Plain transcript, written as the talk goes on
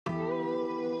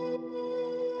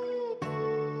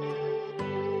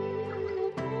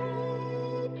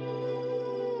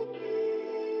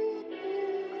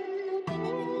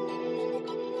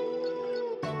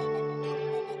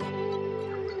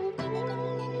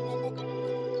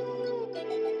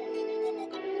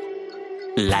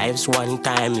Life's one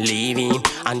time living,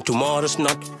 and tomorrow's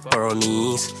not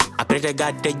promise. I pray to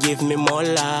God to give me more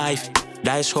life.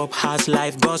 That's hope as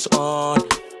life goes on.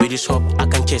 With this hope I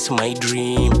can chase my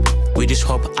dream. With this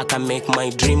hope I can make my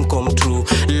dream come true.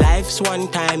 Life's one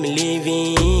time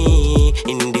living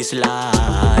in this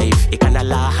life. Ikana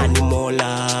la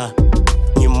hanimola.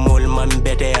 Nyumol man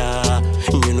betea.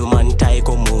 Nyunu man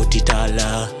taiko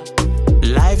motitala.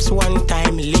 Life's one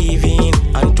time living,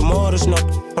 and tomorrow's not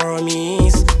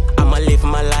promise. I'ma live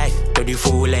my life to the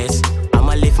fullest.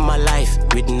 I'ma live my life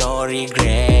with no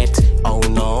regret. Oh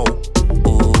no.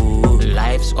 Ooh.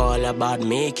 Life's all about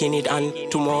making it, and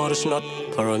tomorrow's not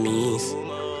promise.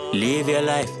 Live your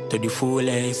life to the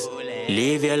fullest.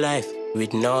 Live your life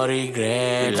with no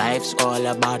regret. Life's all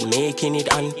about making it,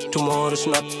 and tomorrow's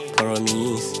not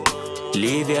promise.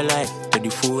 Live your life to the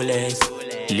fullest.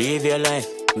 Live your life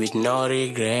with no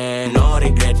regret. No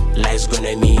regret, life's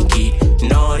gonna make it.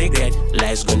 No regret,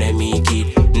 life's gonna make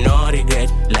it. No regret,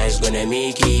 life's gonna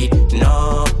make it.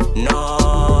 No,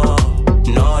 no.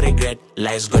 No regret,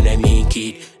 life's gonna make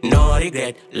it. No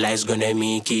regret, life's gonna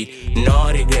make it.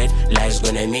 No regret, life's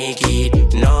gonna make it.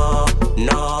 No,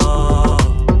 no.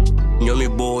 Nyomi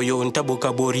boyo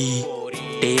ntabuka bori.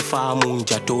 Te fa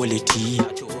munja toleti.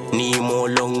 Ni mo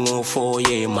longo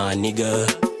foye ma nigga.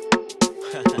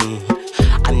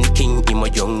 I'm the king in my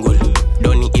jungle.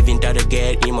 Don't even try to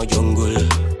get in my jungle.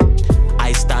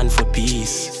 I stand for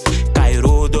peace.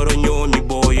 Cairo doronyo mi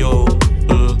boyo.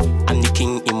 I'm the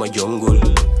king in my jungle.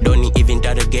 Don't even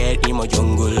try to get in my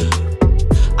jungle.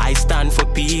 I stand for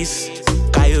peace.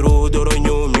 Cairo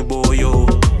doronyo mi boyo.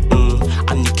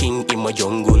 I'm the king in my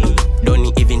jungle.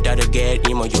 Don't even try to get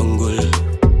in my jungle.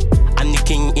 I'm the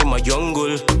king in my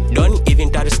jungle. Don't even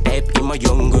try to step in my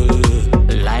jungle.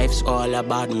 Life's all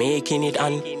about making it,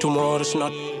 and tomorrow's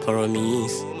not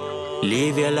promise.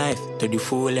 Live your life to the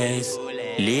fullest.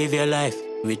 Live your life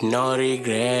with no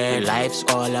regret. Life's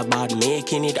all about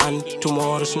making it, and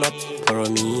tomorrow's not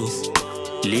promise.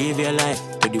 Live your life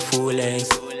to the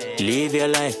fullest. Live your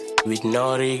life with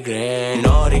no regret.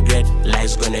 No regret,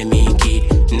 life's gonna make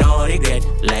it. No regret,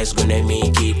 life's gonna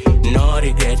make it. No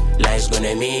regret, life's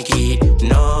gonna make it.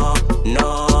 No,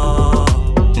 no.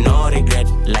 No regret,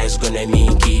 life's gonna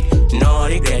make it. No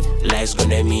regret, life's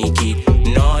gonna make it.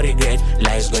 No regret,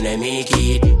 life's gonna make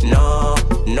it. No,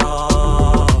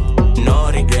 no.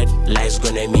 No regret, life's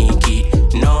gonna make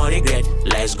it. No regret,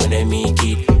 life's gonna make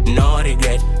it. No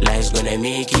regret, life's gonna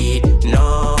make it.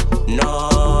 No,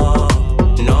 no.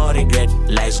 No regret,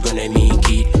 life's gonna make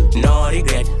it. No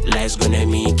regret, life's gonna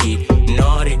make it.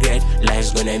 No regret,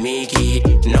 life's gonna make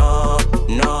it. No,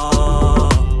 no.